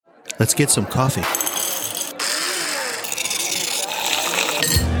Let's get some coffee.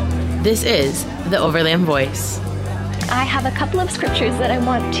 This is the Overland Voice. I have a couple of scriptures that I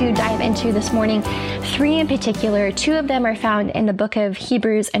want to dive into this morning. 3 in particular. 2 of them are found in the book of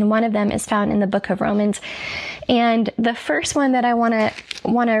Hebrews, and 1 of them is found in the book of Romans. And the first one that I want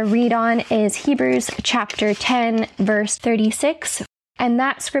to read on is Hebrews chapter 10, verse 36. And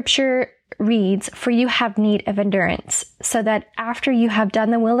that scripture reads, "For you have need of endurance, so that after you have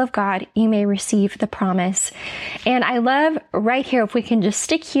done the will of God, you may receive the promise." And I love right here, if we can just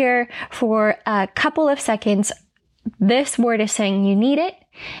stick here for a couple of seconds, this word is saying you need it.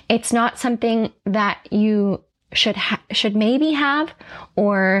 It's not something that you should maybe have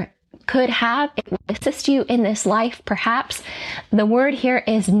or could have. It will assist you in this life, perhaps. The word here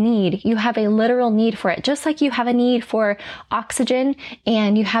is need. You have a literal need for it. Just like you have a need for oxygen,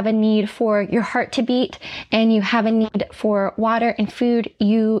 and you have a need for your heart to beat, and you have a need for water and food,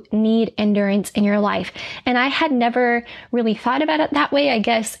 you need endurance in your life. And I had never really thought about it that way. I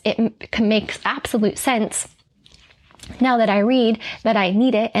guess it makes absolute sense now that I read that I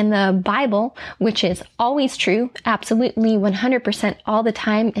need it, and the Bible, which is always true, absolutely 100% all the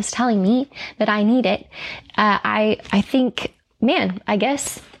time, is telling me that I need it. I think, man, I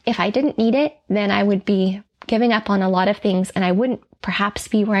guess if I didn't need it, then I would be giving up on a lot of things, and I wouldn't perhaps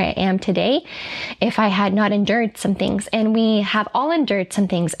be where I am today if I had not endured some things. And we have all endured some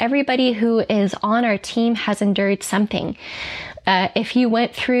things. Everybody who is on our team has endured something. If you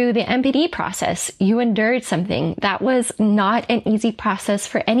went through the MPD process, you endured something. That was not an easy process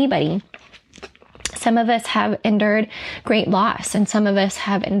for anybody. Some of us have endured great loss, and some of us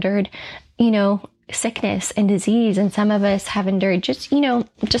have endured, sickness and disease, and some of us have endured just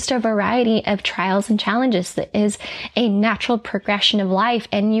a variety of trials and challenges. That is a natural progression of life,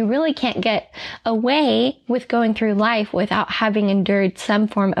 and you really can't get away with going through life without having endured some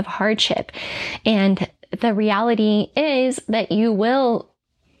form of hardship. And the reality is that you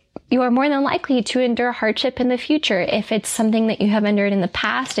are more than likely to endure hardship in the future if it's something that you have endured in the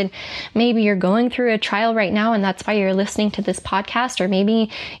past. And maybe you're going through a trial right now, and that's why you're listening to this podcast, or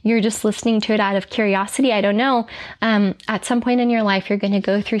maybe you're just listening to it out of curiosity. I don't know. At some point in your life, you're going to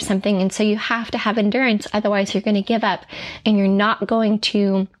go through something. And so you have to have endurance. Otherwise, you're going to give up, and you're not going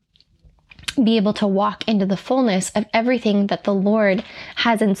to be able to walk into the fullness of everything that the Lord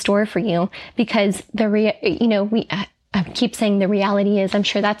has in store for you. Because I keep saying the reality is, I'm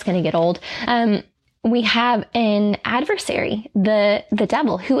sure that's going to get old. We have an adversary, the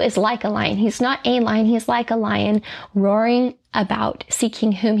devil, who is like a lion. He's not a lion. He's like a lion, roaring about,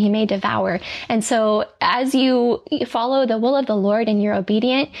 seeking whom he may devour. And so as you follow the will of the Lord and you're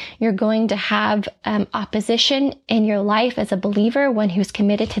obedient, you're going to have opposition in your life as a believer, one who's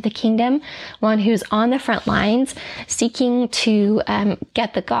committed to the kingdom, one who's on the front lines, seeking to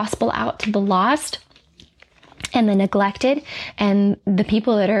get the gospel out to the lost and the neglected and the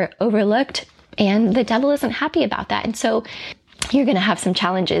people that are overlooked. And the devil isn't happy about that. And so you're going to have some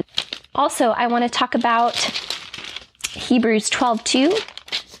challenges. Also, I want to talk about Hebrews 12:2.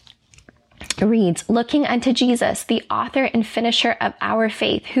 Reads, "Looking unto Jesus, the author and finisher of our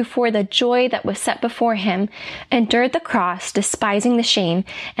faith, who for the joy that was set before him endured the cross, despising the shame,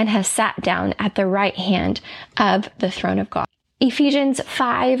 and has sat down at the right hand of the throne of God." Ephesians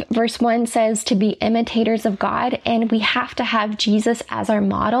 5 verse 1 says to be imitators of God, and we have to have Jesus as our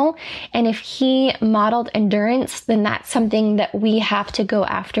model. And if he modeled endurance, then that's something that we have to go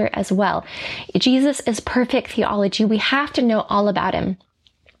after as well. Jesus is perfect theology. We have to know all about him.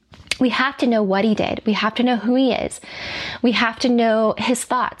 We have to know what he did. We have to know who he is. We have to know his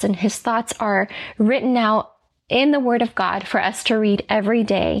thoughts, and his thoughts are written out in the Word of God for us to read every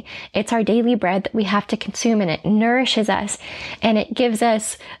day. It's our daily bread that we have to consume, and it nourishes us, and it gives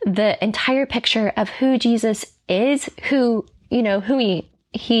us the entire picture of who Jesus is, what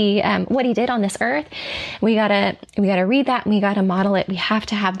he did on this earth. We gotta read that, and we gotta model it. We have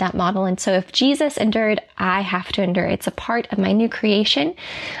to have that model. And so if Jesus endured, I have to endure. It's a part of my new creation.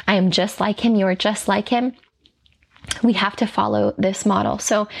 I am just like him. You're just like him. We have to follow this model.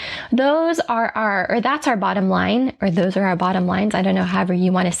 So that's our bottom line, or those are our bottom lines. I don't know, however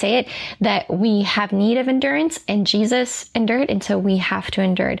you want to say it, that we have need of endurance, and Jesus endured. And so we have to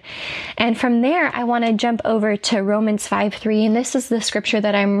endure. And from there, I want to jump over to Romans 5:3. And this is the scripture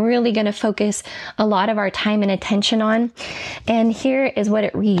that I'm really going to focus a lot of our time and attention on. And here is what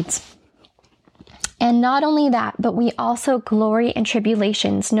it reads. And not only that, but we also glory in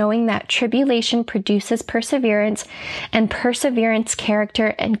tribulations, knowing that tribulation produces perseverance, and perseverance, character,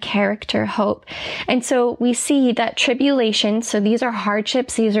 and character, hope. And so we see that tribulation, so these are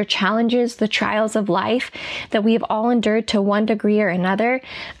hardships, these are challenges, the trials of life that we have all endured to one degree or another.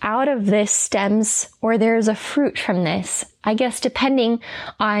 Out of this stems, or there's a fruit from this, I guess, depending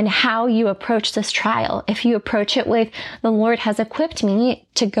on how you approach this trial. If you approach it with, the Lord has equipped me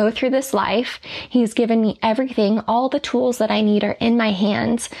to go through this life. He's given me everything. All the tools that I need are in my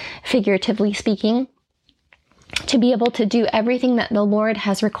hands, figuratively speaking, to be able to do everything that the Lord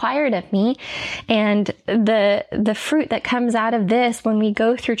has required of me. And the fruit that comes out of this when we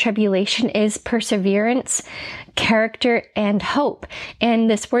go through tribulation is perseverance, character, and hope. And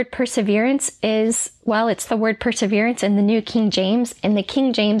this word perseverance is, well, it's the word perseverance in the New King James. In the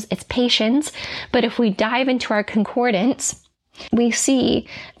King James, it's patience. But if we dive into our concordance, we see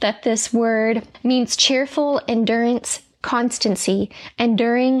that this word means cheerful endurance, constancy,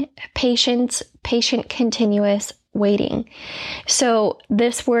 enduring, patience, patient, continuous, waiting. So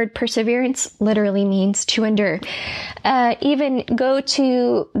this word perseverance literally means to endure. Even go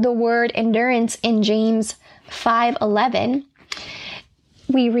to the word endurance in James 5:11.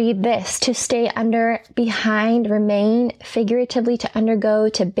 We read this: to stay under, behind, remain, figuratively to undergo,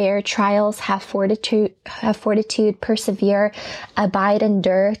 to bear trials, have fortitude, persevere, abide,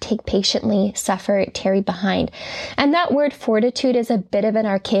 endure, take patiently, suffer, tarry behind. And that word fortitude is a bit of an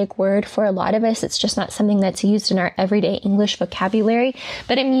archaic word for a lot of us. It's just not something that's used in our everyday English vocabulary,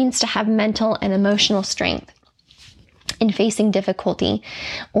 but it means to have mental and emotional strength in facing difficulty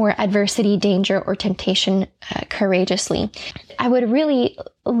or adversity, danger, or temptation courageously. I would really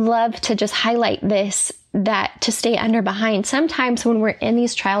love to just highlight this, that to stay under, behind. Sometimes when we're in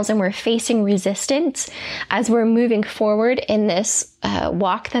these trials and we're facing resistance as we're moving forward in this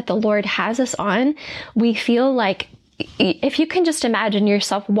walk that the Lord has us on, we feel like, if you can just imagine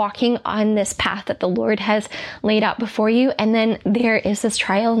yourself walking on this path that the Lord has laid out before you, and then there is this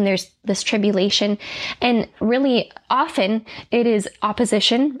trial and there's this tribulation, and really often it is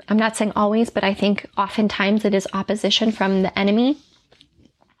opposition. I'm not saying always, but I think oftentimes it is opposition from the enemy.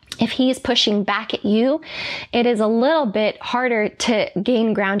 If he is pushing back at you, it is a little bit harder to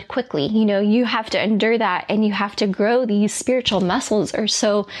gain ground quickly. You know, you have to endure that, and you have to grow these spiritual muscles, or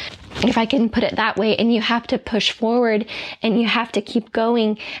so, if I can put it that way, and you have to push forward and you have to keep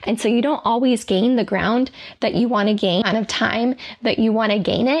going. And so you don't always gain the ground that you want to gain, amount of time that you want to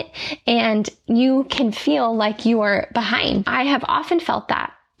gain it. And you can feel like you are behind. I have often felt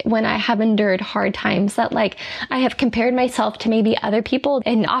that when I have endured hard times, that like I have compared myself to maybe other people.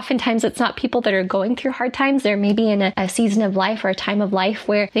 And oftentimes it's not people that are going through hard times. They're maybe in a season of life or a time of life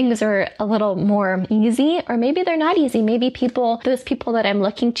where things are a little more easy, or maybe they're not easy. Maybe those people that I'm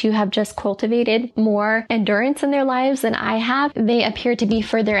looking to have just cultivated more endurance in their lives than I have. They appear to be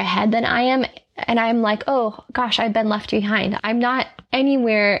further ahead than I am. And I'm like, oh gosh, I've been left behind. I'm not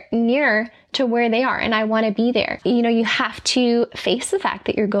anywhere near to where they are, and I want to be there. You know, you have to face the fact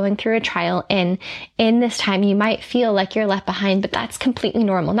that you're going through a trial, and in this time you might feel like you're left behind, but that's completely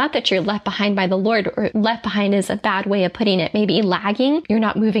normal. Not that you're left behind by the Lord, or left behind is a bad way of putting it. Maybe lagging, you're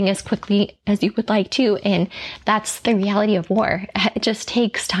not moving as quickly as you would like to, and that's the reality of war. It just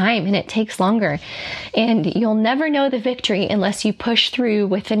takes time, and it takes longer, and you'll never know the victory unless you push through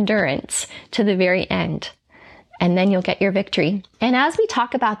with endurance to the very end. And then you'll get your victory. And as we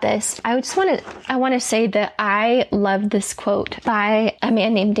talk about this, I want to say that I love this quote by a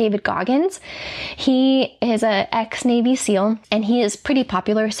man named David Goggins. He is an ex-Navy SEAL, and he is pretty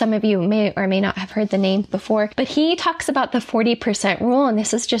popular. Some of you may or may not have heard the name before, but he talks about the 40% rule. And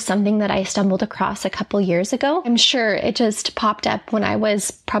this is just something that I stumbled across a couple years ago. I'm sure it just popped up when I was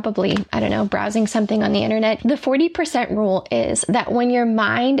probably, browsing something on the internet. The 40% rule is that when your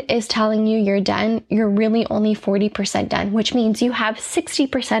mind is telling you you're done, you're really only 40% done, which means you have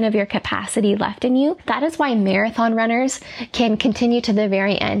 60% of your capacity left in you. That is why marathon runners can continue to the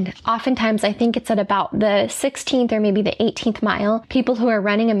very end. Oftentimes, I think it's at about the 16th or maybe the 18th mile, people who are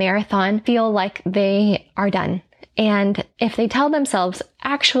running a marathon feel like they are done. And if they tell themselves,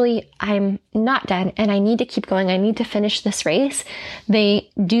 actually, I'm not done and I need to keep going, I need to finish this race, they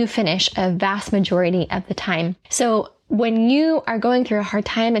do finish a vast majority of the time. So when you are going through a hard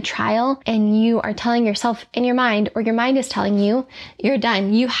time, a trial, and you are telling yourself in your mind, or your mind is telling you, you're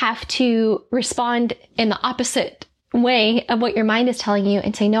done, you have to respond in the opposite way of what your mind is telling you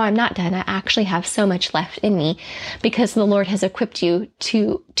and say, no, I'm not done. I actually have so much left in me because the Lord has equipped you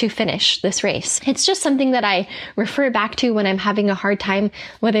to finish this race. It's just something that I refer back to when I'm having a hard time,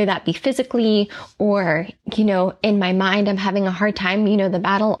 whether that be physically or, in my mind, I'm having a hard time, the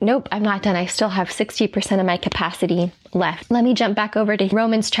battle. Nope, I'm not done. I still have 60% of my capacity left. Let me jump back over to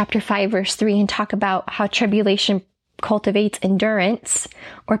Romans chapter 5, verse 3 and talk about how tribulation cultivates endurance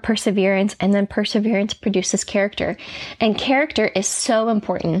or perseverance, and then perseverance produces character. And character is so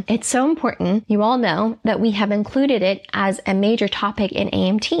important. It's so important. You all know that we have included it as a major topic in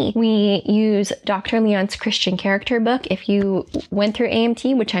AMT. We use Dr. Leon's Christian Character book. If you went through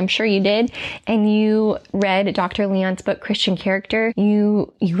AMT, which I'm sure you did, and you read Dr. Leon's book, Christian Character,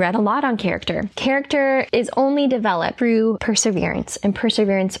 you read a lot on character. Character is only developed through perseverance, and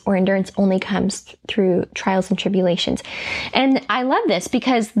perseverance or endurance only comes through trials and tribulations. And I love this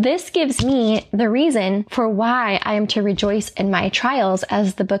because this gives me the reason for why I am to rejoice in my trials,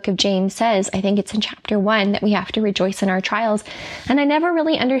 as the book of James says. I think it's in chapter 1 that we have to rejoice in our trials. And I never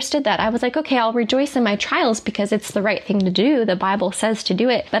really understood that. I was like, okay, I'll rejoice in my trials because it's the right thing to do. The Bible says to do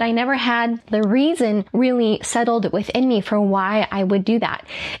it. But I never had the reason really settled within me for why I would do that.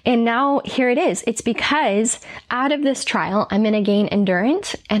 And now here it is. It's because out of this trial, I'm going to gain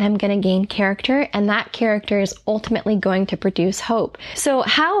endurance and I'm going to gain character. And that character is ultimately going to produce hope. So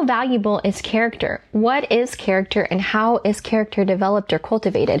how valuable is character? What is character and how is character developed or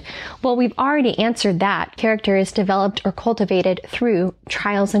cultivated? Well, we've already answered that. Character is developed or cultivated through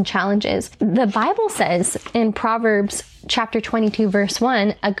trials and challenges. The Bible says in Proverbs chapter 22, verse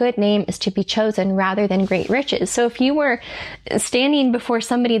 1, a good name is to be chosen rather than great riches. So if you were standing before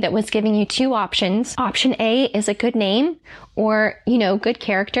somebody that was giving you two options, option A is a good name or, good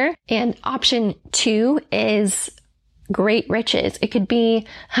character, and option 2 is great riches. It could be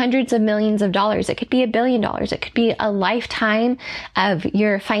hundreds of millions of dollars. It could be $1 billion. It could be a lifetime of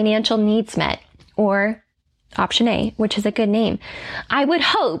your financial needs met, or option A, which is a good name. I would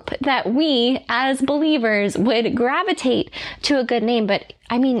hope that we as believers would gravitate to a good name, but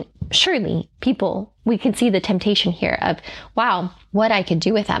surely we could see the temptation here of, wow, what I could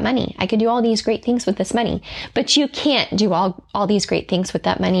do with that money. I could do all these great things with this money, but you can't do all these great things with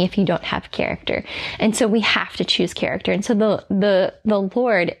that money if you don't have character. And so we have to choose character. And so the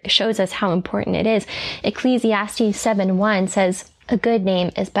Lord shows us how important it is. Ecclesiastes 7:1 says, a good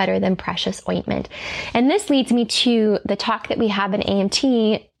name is better than precious ointment. And this leads me to the talk that we have in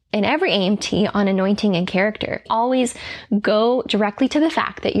AMT, in every AMT, on anointing and character. Always go directly to the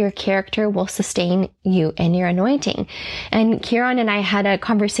fact that your character will sustain you and your anointing. And Kieran and I had a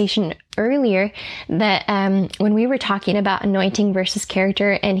conversation earlier that when we were talking about anointing versus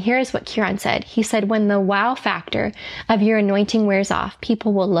character, and here's what Kieran said. He said, when the wow factor of your anointing wears off,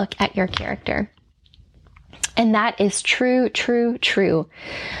 people will look at your character. And that is true, true, true.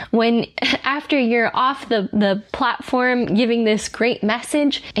 When after you're off the platform giving this great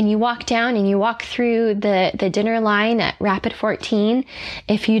message and you walk down and you walk through the dinner line at Rapid 14,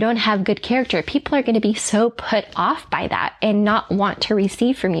 if you don't have good character, people are going to be so put off by that and not want to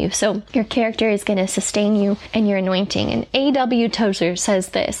receive from you. So your character is going to sustain you and your anointing. And A.W. Tozer says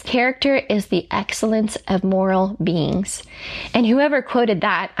this, character is the excellence of moral beings. And whoever quoted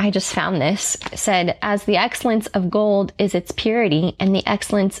that, I just found this, said, as the excellence of gold is its purity and the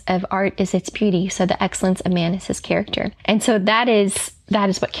excellence of art is its beauty, so the excellence of man is his character. And so that is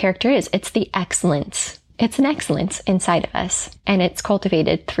what character is. It's the excellence. It's an excellence inside of us, and it's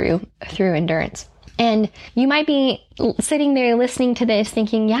cultivated through endurance. And you might be sitting there listening to this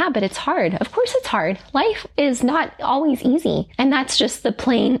thinking, yeah, but it's hard. Of course it's hard. Life is not always easy. And that's just the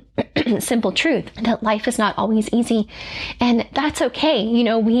plain, simple truth, that life is not always easy. And that's okay.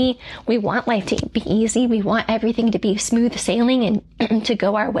 We want life to be easy. We want everything to be smooth sailing and to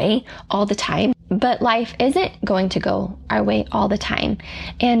go our way all the time. But life isn't going to go our way all the time.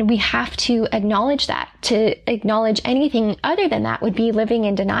 And we have to acknowledge that. To acknowledge anything other than that would be living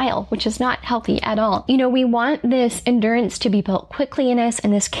in denial, which is not healthy at all. We want this endurance to be built quickly in us,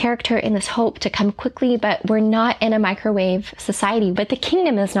 and this character and this hope to come quickly, but we're not in a microwave society. But the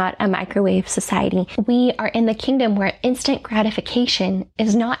kingdom is not a microwave society. We are in the kingdom where instant gratification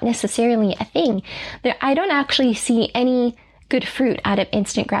is not necessarily a thing. I don't actually see any good fruit out of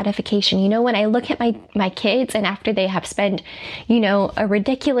instant gratification. When I look at my kids, and after they have spent, a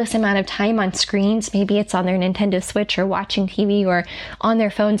ridiculous amount of time on screens, maybe it's on their Nintendo Switch or watching TV or on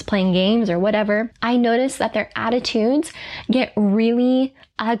their phones playing games or whatever, I notice that their attitudes get really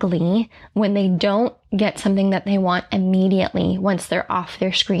ugly when they don't get something that they want immediately once they're off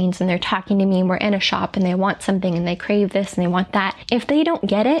their screens and they're talking to me and we're in a shop and they want something and they crave this and they want that. If they don't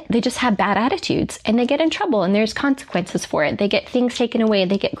get it, they just have bad attitudes and they get in trouble and there's consequences for it. They get things taken away,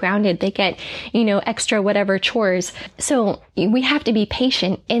 they get grounded, they get, extra whatever chores. So we have to be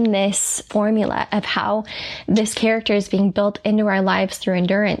patient in this formula of how this character is being built into our lives through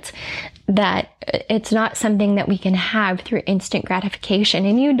endurance, that it's not something that we can have through instant gratification.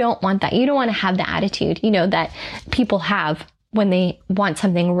 And you don't want that. You don't want to have the attitude, that people have when they want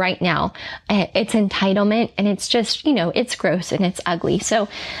something right now. It's entitlement, and it's just, it's gross and it's ugly. So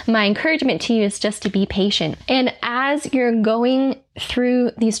my encouragement to you is just to be patient. And as you're going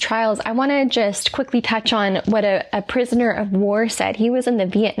through these trials, I want to just quickly touch on what a prisoner of war said. He was in the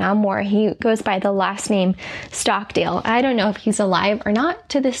Vietnam War. He goes by the last name Stockdale. I don't know if he's alive or not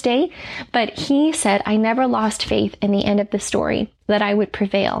to this day, but he said, "I never lost faith in the end of the story that I would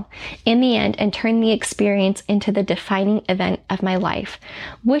prevail in the end and turn the experience into the defining event of my life,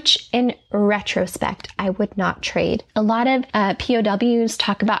 which in retrospect, I would not trade." A lot of POWs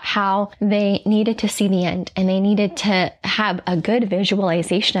talk about how they needed to see the end and they needed to have a good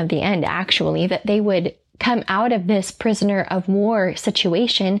visualization of the end, actually, that they would come out of this prisoner of war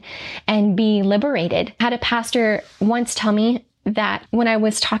situation and be liberated. I had a pastor once tell me that when I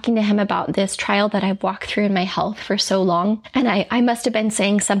was talking to him about this trial that I've walked through in my health for so long, and I must have been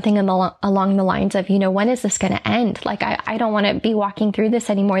saying something along the lines of, when is this going to end? Like, I don't want to be walking through this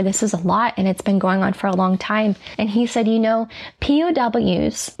anymore. This is a lot and it's been going on for a long time. And he said,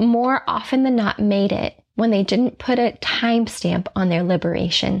 POWs more often than not made it when they didn't put a timestamp on their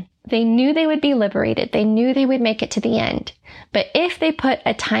liberation. They knew they would be liberated. They knew they would make it to the end. But if they put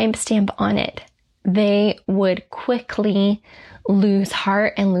a timestamp on it, they would quickly lose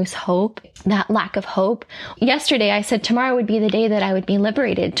heart and lose hope, that lack of hope. Yesterday, I said tomorrow would be the day that I would be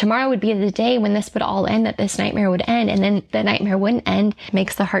liberated. Tomorrow would be the day when this would all end, that this nightmare would end. And then the nightmare wouldn't end. It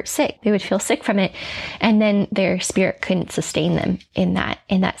makes the heart sick. They would feel sick from it. And then their spirit couldn't sustain them in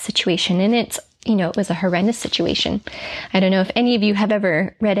that situation. And it's, it was a horrendous situation. I don't know if any of you have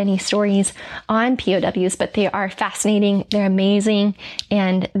ever read any stories on POWs, but they are fascinating. They're amazing.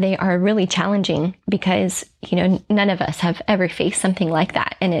 And they are really challenging because, none of us have ever faced something like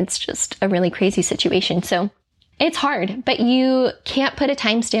that. And it's just a really crazy situation. So it's hard, but you can't put a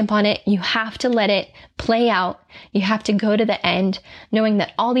timestamp on it. You have to let it play out. You have to go to the end, knowing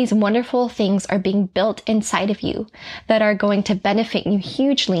that all these wonderful things are being built inside of you that are going to benefit you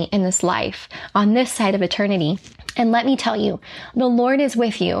hugely in this life, on this side of eternity. And let me tell you, the Lord is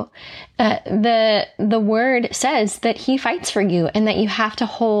with you. The word says that he fights for you and that you have to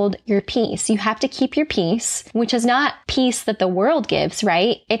hold your peace. You have to keep your peace, which is not peace that the world gives,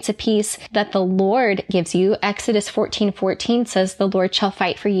 right? It's a peace that the Lord gives you. Exodus 14:14 says, "The Lord shall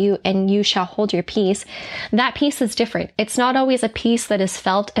fight for you and you shall hold your peace." That peace is different. It's not always a peace that is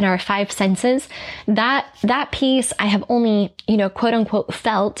felt in our five senses. That peace I have only, quote unquote,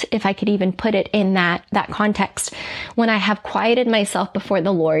 felt, if I could even put it in that context, when I have quieted myself before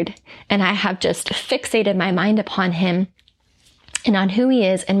the Lord and I have just fixated my mind upon him and on who he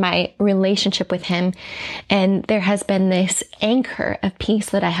is and my relationship with him. And there has been this anchor of peace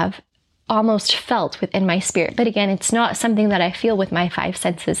that I have almost felt within my spirit. But again, it's not something that I feel with my five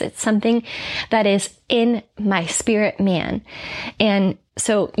senses. It's something that is in my spirit man. And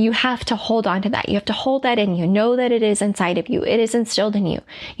so you have to hold on to that. You have to hold that in you. Know that it is inside of you. It is instilled in you.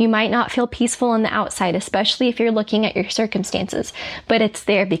 You might not feel peaceful on the outside, especially if you're looking at your circumstances, but it's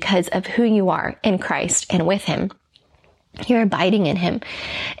there because of who you are in Christ and with him. You're abiding in him.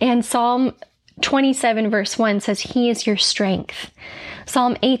 And Psalm 27 verse 1 says, he is your strength.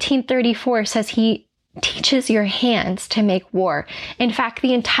 Psalm 18:34 says he teaches your hands to make war. In fact,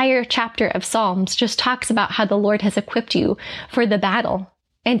 the entire chapter of Psalms just talks about how the Lord has equipped you for the battle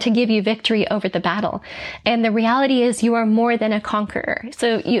and to give you victory over the battle. And the reality is you are more than a conqueror.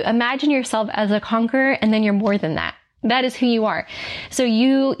 So you imagine yourself as a conqueror and then you're more than that. That is who you are. So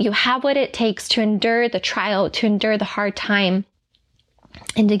you have what it takes to endure the trial, to endure the hard time,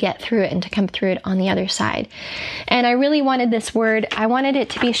 and to get through it and to come through it on the other side. And I really wanted this word. I wanted it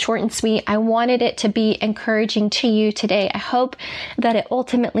to be short and sweet. I wanted it to be encouraging to you today. I hope that it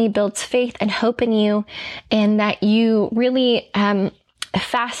ultimately builds faith and hope in you, and that you really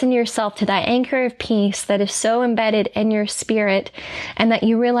fasten yourself to that anchor of peace that is so embedded in your spirit, and that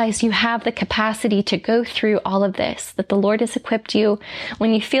you realize you have the capacity to go through all of this, that the Lord has equipped you.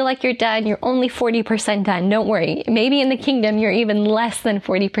 When you feel like you're done, you're only 40% done. Don't worry. Maybe in the kingdom, you're even less than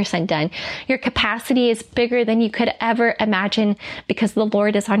 40% done. Your capacity is bigger than you could ever imagine because the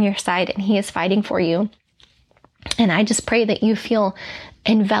Lord is on your side and he is fighting for you. And I just pray that you feel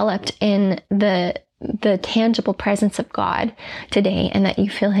enveloped in the tangible presence of God today, and that you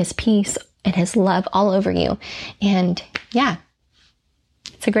feel his peace and his love all over you. And yeah,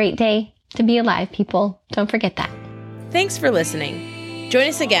 it's a great day to be alive, people. Don't forget that. Thanks for listening. Join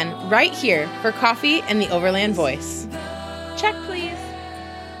us again right here for Coffee and the Overland Voice.